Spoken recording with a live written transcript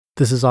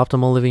This is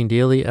Optimal Living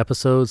Daily,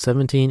 episode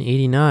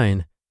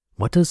 1789.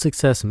 What does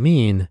success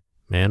mean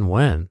and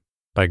when?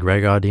 By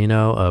Greg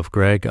Audino of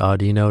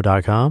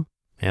gregaudino.com.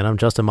 And I'm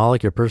Justin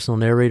Malik, your personal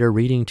narrator,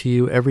 reading to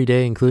you every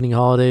day, including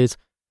holidays,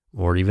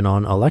 or even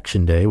on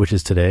Election Day, which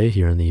is today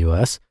here in the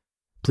US.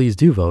 Please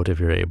do vote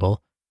if you're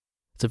able.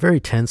 It's a very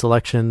tense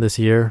election this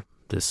year,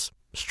 this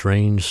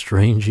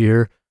strange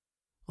year.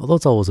 Although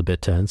it's always a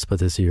bit tense, but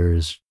this year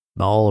is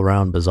all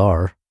around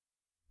bizarre.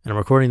 And I'm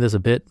recording this a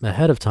bit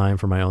ahead of time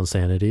for my own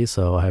sanity,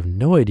 so I have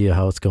no idea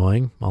how it's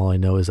going. All I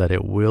know is that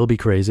it will be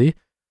crazy.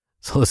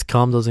 So let's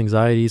calm those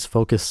anxieties,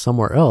 focus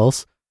somewhere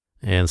else,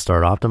 and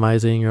start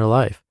optimizing your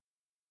life.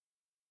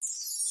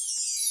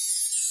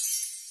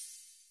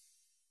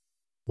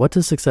 What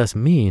does success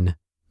mean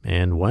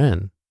and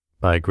when?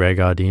 By Greg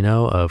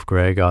Audino of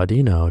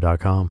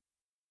gregaudino.com.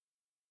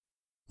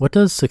 What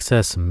does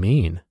success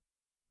mean?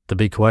 The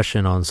big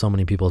question on so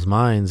many people's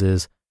minds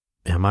is,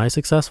 am I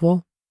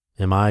successful?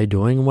 Am I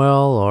doing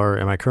well, or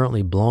am I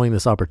currently blowing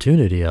this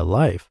opportunity at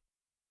life?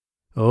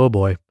 Oh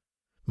boy.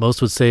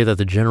 Most would say that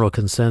the general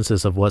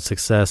consensus of what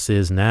success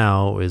is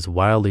now is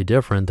wildly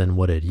different than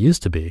what it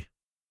used to be.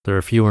 There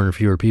are fewer and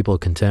fewer people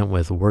content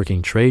with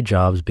working trade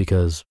jobs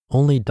because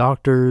only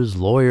doctors,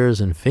 lawyers,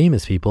 and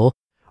famous people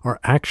are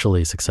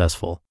actually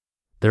successful.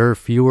 There are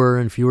fewer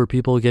and fewer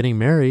people getting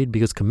married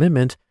because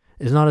commitment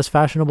is not as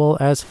fashionable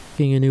as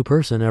f***ing a new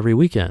person every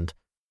weekend.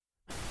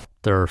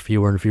 There are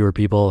fewer and fewer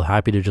people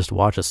happy to just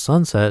watch a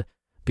sunset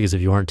because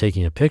if you aren't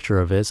taking a picture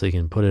of it so you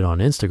can put it on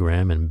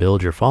Instagram and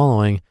build your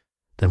following,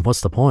 then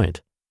what's the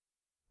point?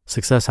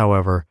 Success,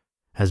 however,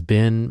 has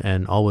been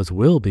and always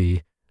will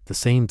be the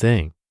same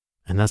thing,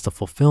 and that's the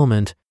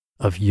fulfillment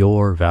of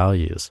your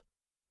values.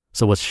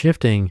 So what's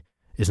shifting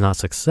is not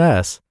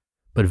success,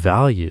 but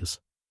values.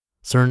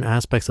 Certain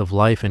aspects of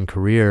life and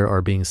career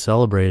are being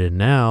celebrated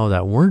now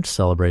that weren't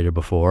celebrated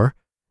before,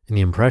 and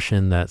the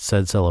impression that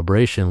said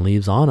celebration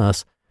leaves on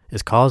us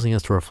is causing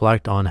us to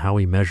reflect on how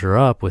we measure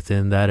up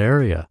within that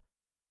area.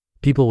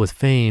 People with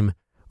fame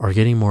are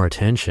getting more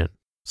attention,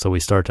 so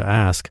we start to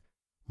ask,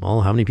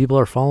 well, how many people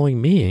are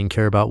following me and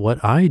care about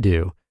what I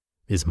do?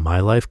 Is my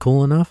life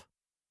cool enough?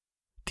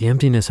 The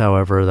emptiness,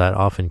 however, that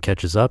often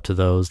catches up to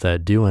those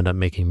that do end up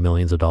making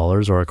millions of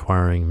dollars or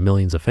acquiring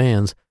millions of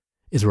fans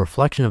is a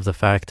reflection of the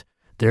fact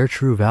their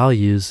true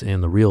values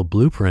and the real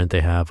blueprint they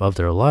have of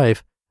their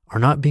life are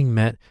not being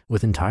met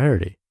with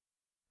entirety.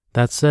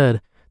 That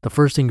said, the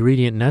first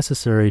ingredient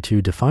necessary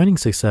to defining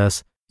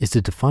success is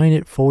to define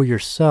it for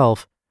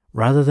yourself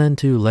rather than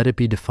to let it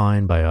be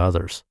defined by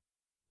others.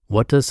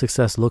 What does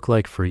success look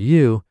like for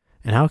you,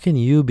 and how can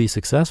you be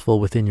successful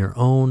within your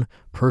own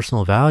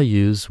personal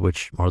values,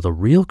 which are the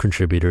real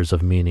contributors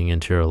of meaning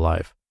into your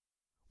life?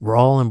 We're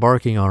all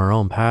embarking on our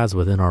own paths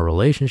within our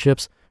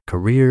relationships,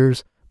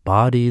 careers,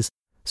 bodies,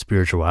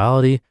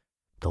 spirituality,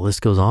 the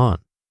list goes on.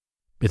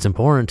 It's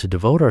important to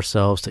devote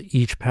ourselves to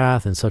each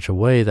path in such a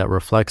way that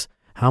reflects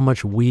how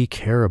much we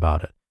care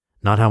about it,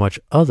 not how much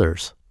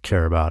others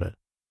care about it.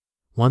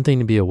 One thing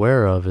to be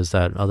aware of is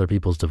that other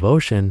people's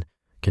devotion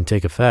can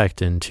take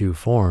effect in two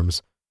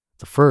forms.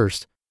 The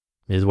first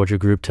is what your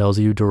group tells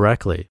you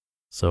directly.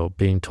 So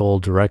being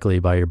told directly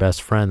by your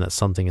best friend that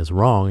something is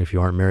wrong if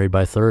you aren't married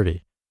by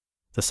 30.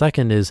 The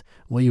second is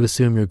what you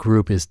assume your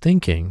group is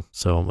thinking.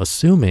 So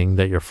assuming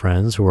that your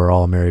friends who are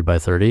all married by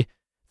 30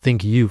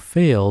 think you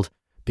failed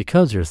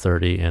because you're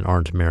 30 and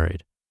aren't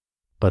married.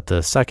 But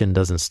the second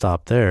doesn't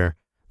stop there.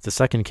 The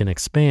second can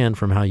expand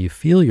from how you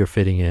feel you're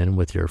fitting in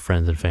with your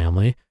friends and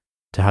family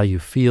to how you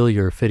feel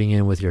you're fitting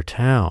in with your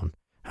town,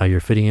 how you're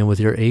fitting in with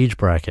your age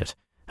bracket,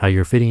 how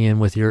you're fitting in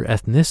with your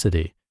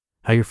ethnicity,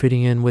 how you're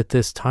fitting in with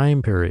this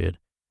time period,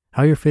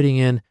 how you're fitting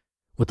in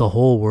with the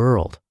whole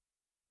world.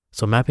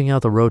 So mapping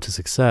out the road to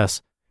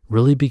success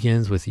really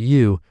begins with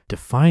you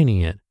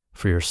defining it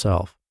for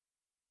yourself.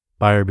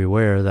 Buyer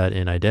beware that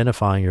in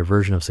identifying your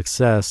version of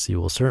success, you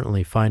will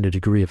certainly find a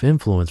degree of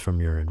influence from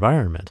your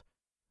environment.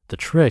 The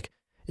trick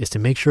is to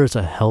make sure it's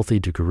a healthy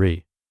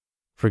degree.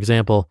 For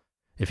example,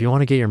 if you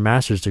want to get your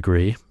master's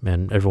degree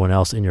and everyone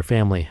else in your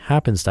family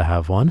happens to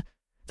have one,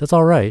 that's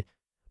all right.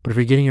 But if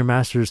you're getting your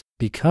master's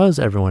because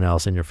everyone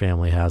else in your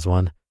family has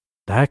one,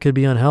 that could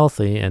be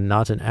unhealthy and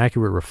not an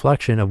accurate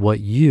reflection of what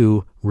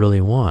you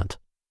really want.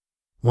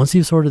 Once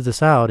you've sorted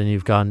this out and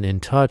you've gotten in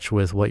touch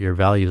with what your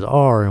values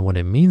are and what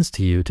it means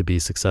to you to be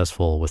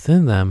successful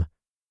within them,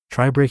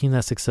 try breaking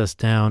that success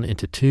down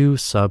into two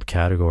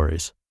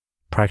subcategories: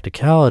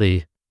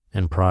 practicality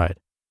and pride.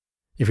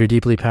 If you're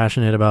deeply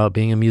passionate about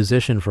being a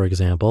musician, for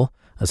example,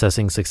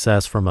 assessing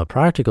success from a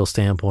practical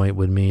standpoint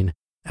would mean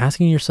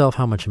asking yourself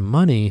how much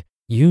money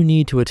you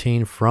need to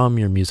attain from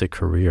your music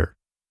career.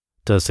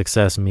 Does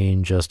success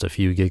mean just a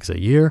few gigs a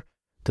year?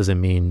 Does it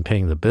mean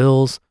paying the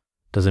bills?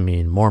 Does it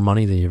mean more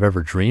money than you've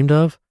ever dreamed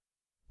of?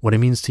 What it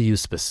means to you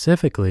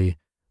specifically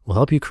will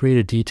help you create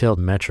a detailed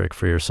metric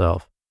for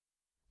yourself.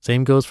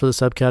 Same goes for the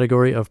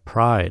subcategory of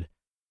pride.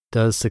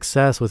 Does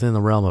success within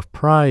the realm of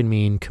pride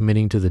mean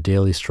committing to the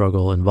daily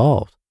struggle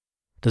involved?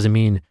 Does it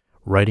mean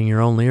writing your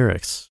own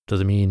lyrics?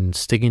 Does it mean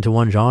sticking to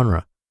one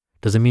genre?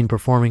 Does it mean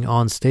performing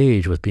on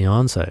stage with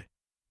Beyonce?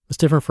 It's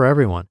different for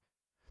everyone.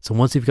 So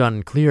once you've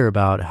gotten clear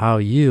about how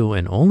you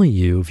and only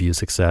you view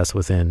success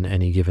within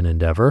any given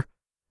endeavor,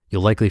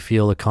 you'll likely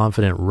feel a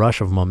confident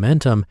rush of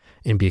momentum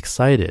and be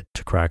excited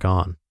to crack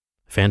on.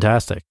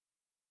 Fantastic.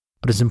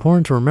 But it's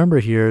important to remember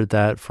here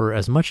that for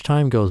as much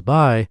time goes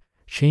by,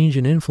 change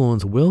and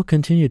influence will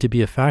continue to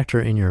be a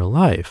factor in your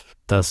life,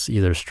 thus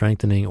either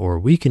strengthening or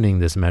weakening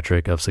this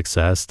metric of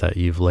success that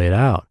you've laid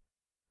out.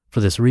 For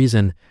this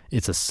reason,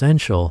 it's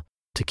essential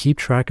to keep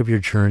track of your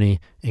journey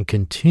and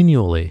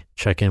continually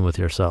check in with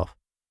yourself.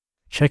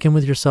 Check in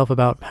with yourself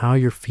about how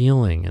you're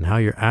feeling and how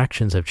your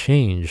actions have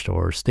changed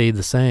or stayed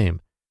the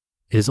same.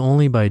 It is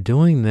only by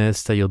doing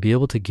this that you'll be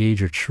able to gauge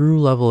your true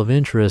level of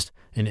interest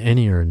in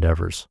any of your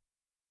endeavors.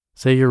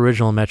 Say your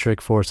original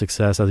metric for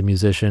success as a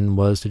musician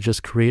was to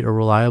just create a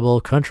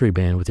reliable country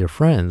band with your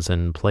friends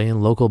and play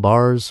in local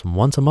bars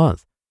once a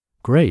month.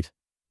 Great.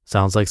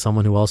 Sounds like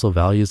someone who also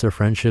values their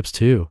friendships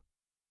too.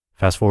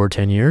 Fast forward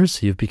 10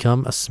 years, you've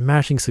become a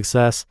smashing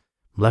success,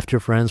 left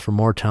your friends for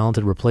more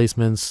talented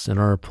replacements, and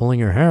are pulling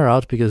your hair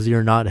out because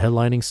you're not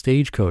headlining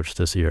Stagecoach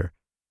this year.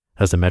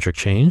 Has the metric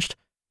changed?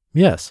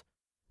 Yes.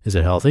 Is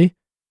it healthy?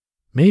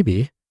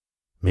 Maybe.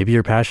 Maybe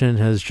your passion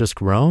has just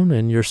grown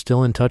and you're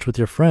still in touch with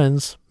your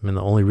friends, and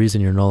the only reason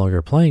you're no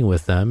longer playing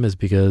with them is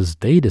because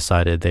they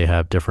decided they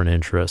have different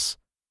interests.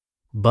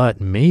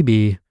 But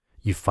maybe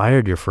you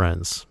fired your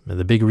friends, and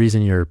the big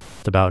reason you're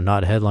about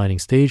not headlining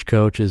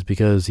Stagecoach is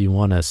because you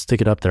want to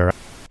stick it up their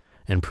ass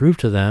and prove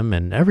to them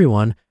and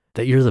everyone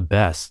that you're the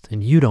best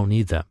and you don't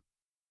need them.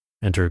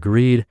 Enter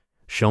greed,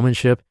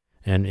 showmanship,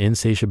 and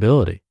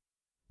insatiability.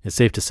 It's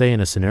safe to say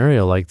in a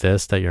scenario like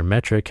this that your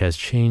metric has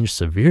changed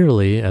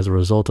severely as a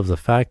result of the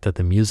fact that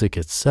the music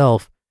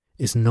itself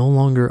is no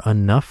longer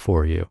enough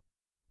for you.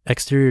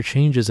 Exterior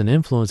changes and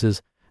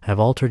influences have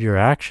altered your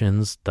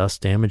actions, thus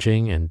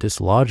damaging and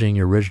dislodging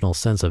your original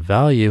sense of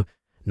value,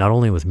 not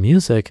only with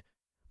music,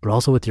 but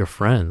also with your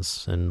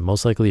friends and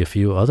most likely a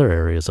few other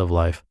areas of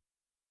life.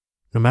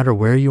 No matter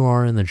where you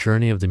are in the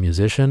journey of the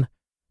musician,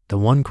 the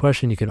one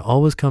question you can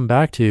always come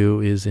back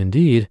to is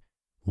indeed,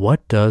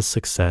 what does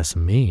success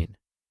mean?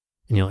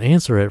 And you'll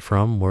answer it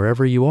from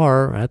wherever you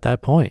are at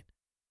that point.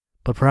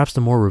 But perhaps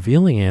the more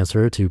revealing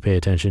answer to pay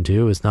attention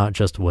to is not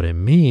just what it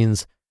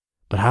means,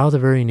 but how the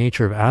very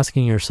nature of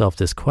asking yourself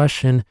this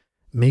question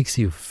makes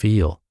you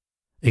feel.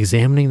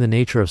 Examining the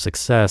nature of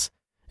success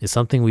is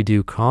something we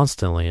do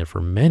constantly, and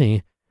for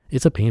many,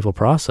 it's a painful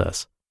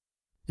process.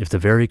 If the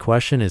very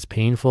question is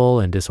painful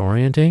and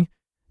disorienting,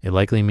 it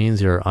likely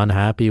means you're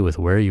unhappy with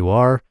where you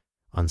are,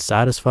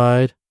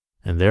 unsatisfied,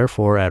 and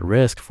therefore at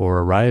risk for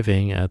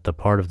arriving at the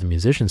part of the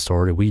musician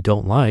story we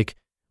don't like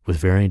with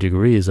varying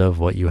degrees of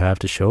what you have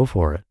to show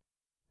for it.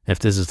 If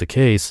this is the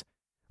case,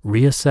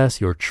 reassess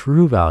your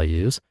true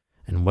values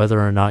and whether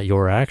or not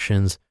your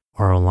actions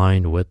are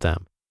aligned with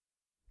them.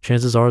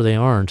 Chances are they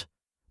aren't,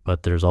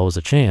 but there's always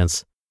a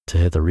chance to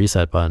hit the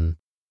reset button.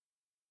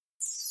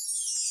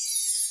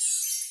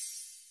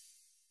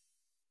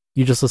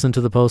 You just listened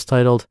to the post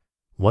titled,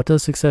 "What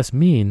Does Success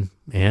Mean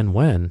and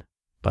When?"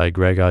 by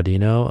Greg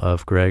Audino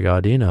of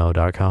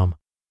gregaudino.com.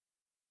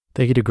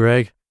 Thank you to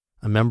Greg,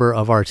 a member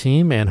of our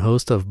team and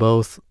host of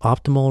both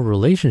Optimal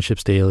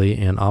Relationships Daily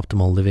and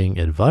Optimal Living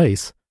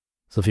Advice.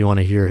 So if you want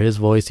to hear his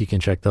voice, you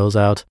can check those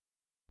out.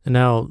 And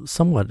now,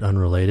 somewhat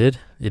unrelated,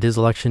 it is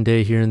election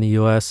day here in the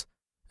US,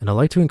 and I'd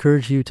like to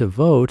encourage you to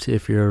vote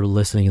if you're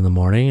listening in the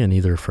morning and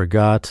either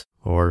forgot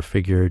or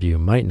figured you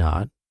might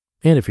not,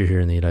 and if you're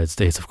here in the United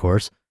States, of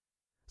course.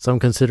 Some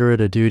consider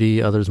it a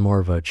duty, others more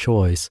of a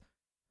choice.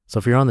 So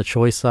if you're on the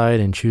choice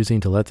side and choosing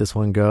to let this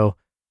one go,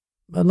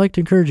 I'd like to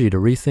encourage you to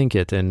rethink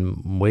it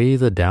and weigh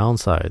the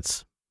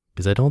downsides,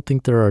 because I don't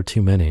think there are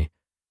too many.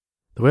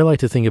 The way I like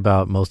to think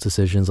about most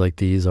decisions like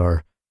these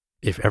are,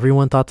 if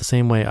everyone thought the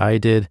same way I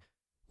did,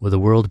 would the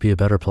world be a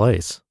better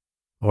place?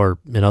 Or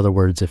in other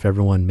words, if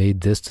everyone made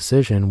this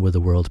decision, would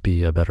the world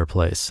be a better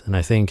place? And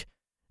I think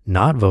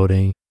not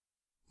voting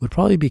would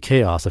probably be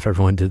chaos if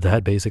everyone did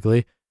that,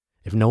 basically.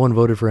 If no one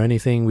voted for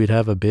anything, we'd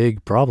have a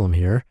big problem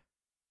here.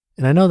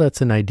 And I know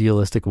that's an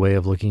idealistic way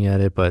of looking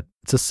at it, but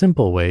it's a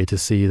simple way to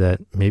see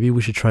that maybe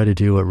we should try to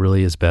do what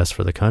really is best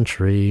for the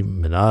country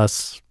and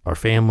us, our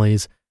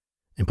families,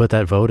 and put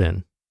that vote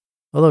in.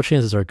 Although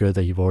chances are good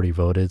that you've already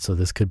voted, so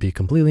this could be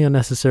completely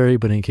unnecessary,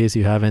 but in case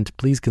you haven't,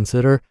 please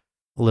consider.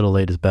 A little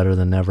late is better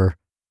than never.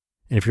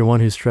 And if you're one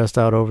who's stressed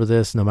out over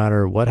this, no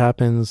matter what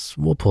happens,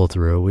 we'll pull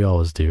through. We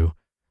always do.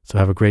 So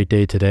have a great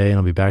day today, and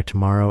I'll be back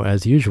tomorrow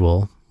as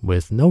usual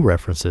with no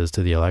references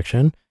to the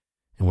election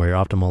and where your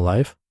optimal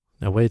life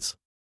awaits.